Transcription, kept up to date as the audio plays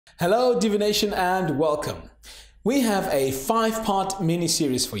Hello Divination and welcome. We have a 5-part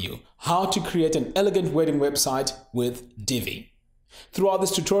mini-series for you, how to create an elegant wedding website with Divi. Throughout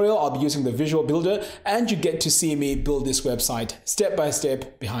this tutorial, I'll be using the visual builder and you get to see me build this website step by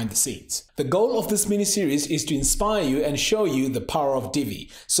step behind the scenes. The goal of this mini-series is to inspire you and show you the power of Divi.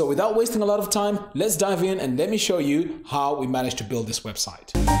 So without wasting a lot of time, let's dive in and let me show you how we managed to build this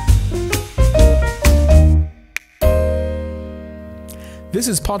website. This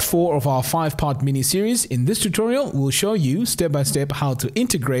is part 4 of our 5-part mini-series. In this tutorial, we'll show you step by step how to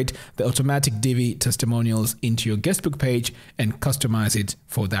integrate the automatic Divi testimonials into your guestbook page and customize it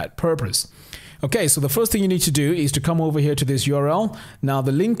for that purpose. Okay, so the first thing you need to do is to come over here to this URL. Now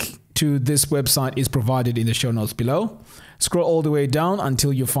the link to this website is provided in the show notes below. Scroll all the way down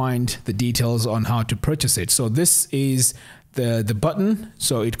until you find the details on how to purchase it. So this is the button.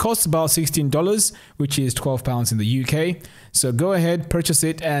 So it costs about $16, which is £12 in the UK. So go ahead, purchase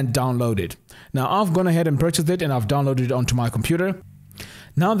it and download it. Now I've gone ahead and purchased it and I've downloaded it onto my computer.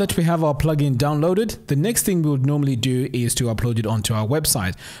 Now that we have our plugin downloaded, the next thing we would normally do is to upload it onto our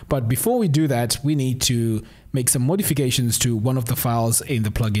website. But before we do that, we need to make some modifications to one of the files in the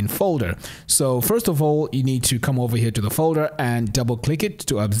plugin folder. So first of all, you need to come over here to the folder and double click it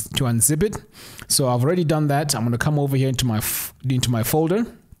to unzip it. So I've already done that. I'm going to come over here into my folder.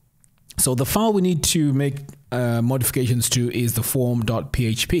 So the file we need to make modifications to is the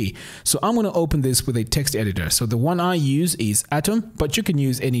form.php. So I'm going to open this with a text editor. So the one I use is Atom, but you can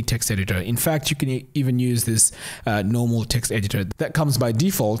use any text editor. In fact, you can even use this normal text editor that comes by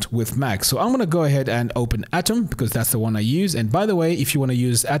default with Mac. So I'm going to go ahead and open Atom because that's the one I use. And by the way, if you want to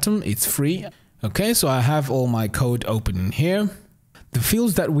use Atom, it's free. Okay, so I have all my code open in here. The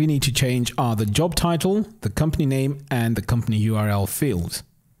fields that we need to change are the job title, the company name, and the company URL fields.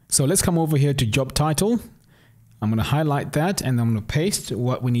 So let's come over here to job title. I'm going to highlight that and I'm going to paste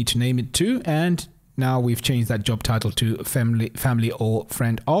what we need to name it to. And now we've changed that job title to family or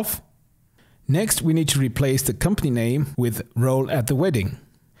friend of. Next, we need to replace the company name with role at the wedding.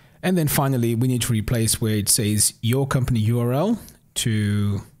 And then finally, we need to replace where it says your company URL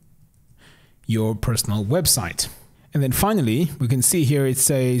to your personal website. And then finally, we can see here it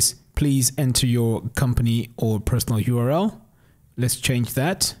says, please enter your company or personal URL. Let's change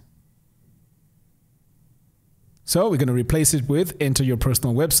that. So we're going to replace it with enter your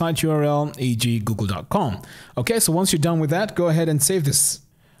personal website URL, e.g. google.com. Okay, so once you're done with that, go ahead and save this.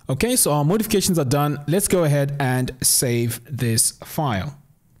 Okay, so our modifications are done. Let's go ahead and save this file.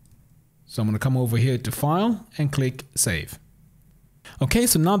 So I'm going to come over here to File and click Save. Okay,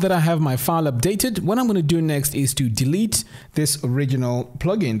 so now that I have my file updated, what I'm going to do next is to delete this original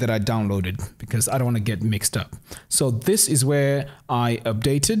plugin that I downloaded because I don't want to get mixed up. So this is where I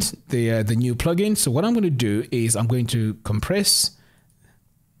updated the new plugin. So what I'm going to do is I'm going to compress.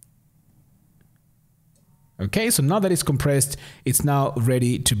 Okay, so now that it's compressed, it's now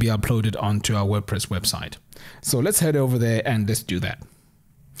ready to be uploaded onto our WordPress website. So let's head over there and let's do that.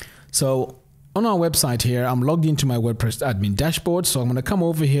 So on our website here, I'm logged into my WordPress admin dashboard. So I'm going to come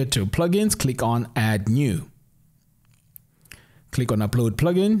over here to plugins, click on add new. Click on upload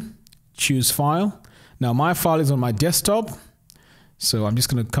plugin, choose file. Now my file is on my desktop. So I'm just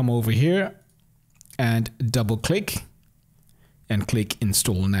going to come over here and double click and click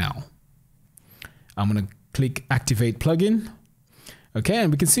install now. I'm going to click activate plugin. Okay,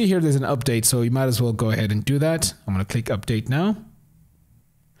 and we can see here there's an update. So you might as well go ahead and do that. I'm going to click update now.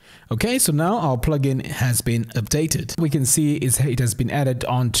 Okay, so now our plugin has been updated. We can see it has been added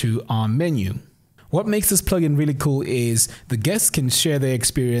onto our menu. What makes this plugin really cool is the guests can share their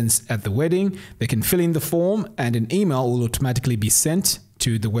experience at the wedding, they can fill in the form, and an email will automatically be sent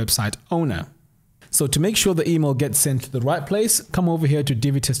to the website owner. So to make sure the email gets sent to the right place, come over here to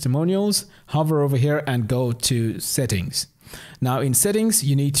Divi Testimonials, hover over here and go to Settings. Now in Settings,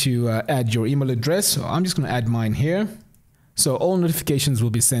 you need to add your email address. So I'm just going to add mine here. So all notifications will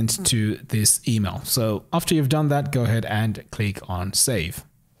be sent to this email. So after you've done that, go ahead and click on Save.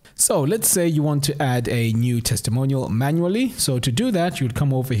 So let's say you want to add a new testimonial manually. So to do that, you would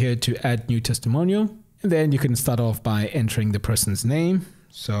come over here to add new testimonial. And then you can start off by entering the person's name.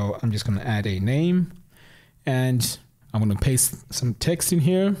 So I'm just going to add a name. And I'm going to paste some text in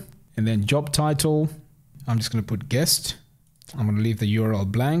here. And then job title, I'm just going to put guest. I'm going to leave the URL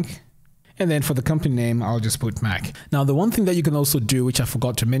blank. And then for the company name, I'll just put Mac. Now, the one thing that you can also do, which I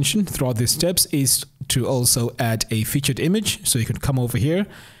forgot to mention throughout these steps, is to also add a featured image. So you can come over here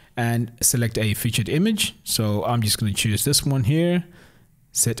and select a featured image. So I'm just going to choose this one here,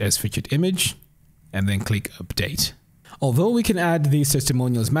 set as featured image, and then click update. Although we can add these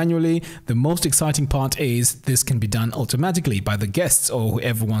testimonials manually, the most exciting part is this can be done automatically by the guests or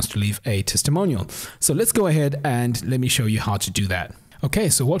whoever wants to leave a testimonial. So let's go ahead and let me show you how to do that. Okay,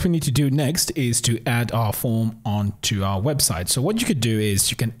 so what we need to do next is to add our form onto our website. So what you could do is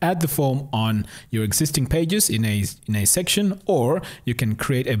you can add the form on your existing pages in a section, or you can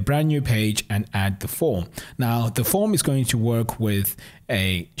create a brand new page and add the form. Now, the form is going to work with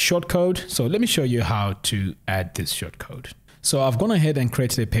a shortcode. So let me show you how to add this shortcode. So I've gone ahead and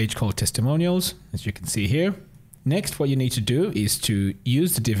created a page called testimonials, as you can see here. Next, what you need to do is to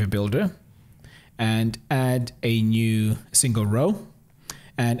use the Divi builder and add a new single row.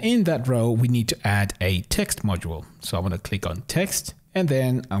 And in that row, we need to add a text module. So I'm going to click on text, and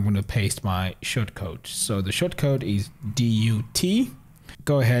then I'm going to paste my shortcode. So the shortcode is DUT.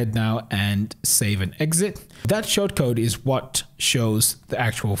 Go ahead now and save and exit. That shortcode is what shows the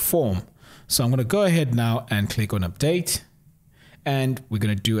actual form. So I'm going to go ahead now and click on update. And we're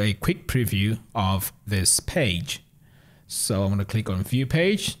going to do a quick preview of this page. So I'm going to click on view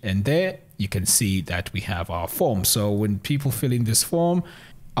page, and there you can see that we have our form. So when people fill in this form,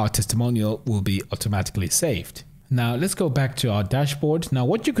 our testimonial will be automatically saved. Now let's go back to our dashboard. Now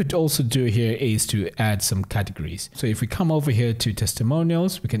what you could also do here is to add some categories. So if we come over here to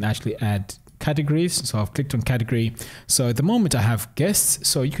testimonials, we can actually add categories. So I've clicked on category. So at the moment I have guests.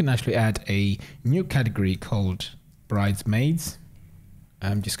 So you can actually add a new category called bridesmaids.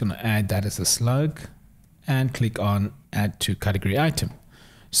 I'm just going to add that as a slug and click on add to category item.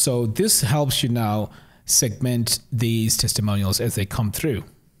 So this helps you now segment these testimonials as they come through.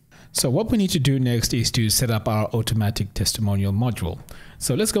 So what we need to do next is to set up our automatic testimonial module.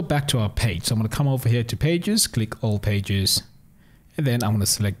 So let's go back to our page. So I'm going to come over here to pages, click all pages, and then I'm going to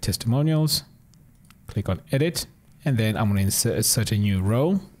select testimonials, click on edit, and then I'm going to insert a new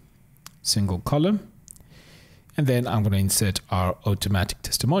row, single column, and then I'm going to insert our automatic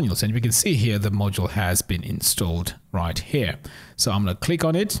testimonials. And we can see here the module has been installed right here. So I'm going to click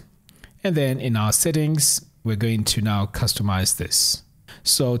on it, and then in our settings, we're going to now customize this.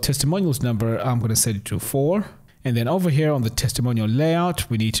 So testimonials number, I'm going to set it to 4. And then over here on the testimonial layout,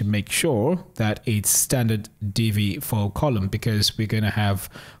 we need to make sure that it's standard Divi 4 column, because we're going to have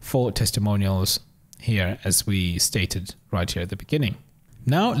 4 testimonials here as we stated right here at the beginning.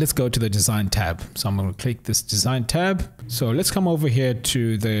 Now let's go to the design tab. So I'm going to click this design tab. So let's come over here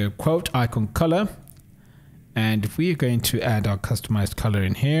to the quote icon color, and we're going to add our customized color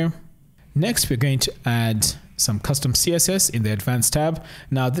in here. Next, we're going to add some custom CSS in the advanced tab.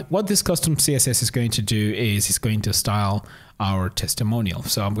 Now, what this custom CSS is going to do is it's going to style our testimonial.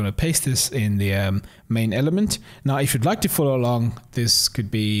 So I'm going to paste this in the main element. Now, if you'd like to follow along, this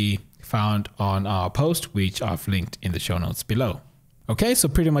could be found on our post, which I've linked in the show notes below. Okay, so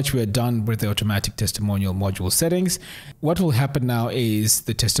pretty much we're done with the automatic testimonial module settings. What will happen now is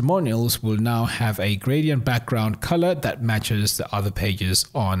the testimonials will now have a gradient background color that matches the other pages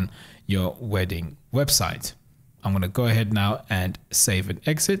on your wedding website. I'm going to go ahead now and save and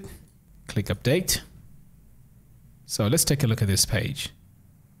exit, click update. So let's take a look at this page.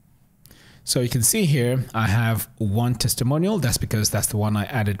 So you can see here, I have one testimonial. That's because that's the one I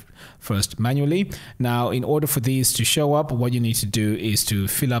added first manually. Now, in order for these to show up, what you need to do is to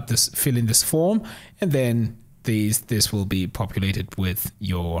fill in this form, and then this will be populated with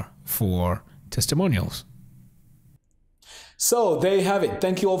your 4 testimonials. So there you have it.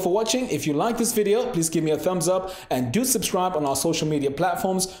 Thank you all for watching. If you like this video, please give me a thumbs up and do subscribe on our social media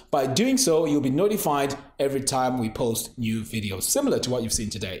platforms. By doing so, you'll be notified every time we post new videos similar to what you've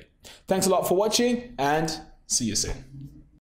seen today. Thanks a lot for watching, and see you soon.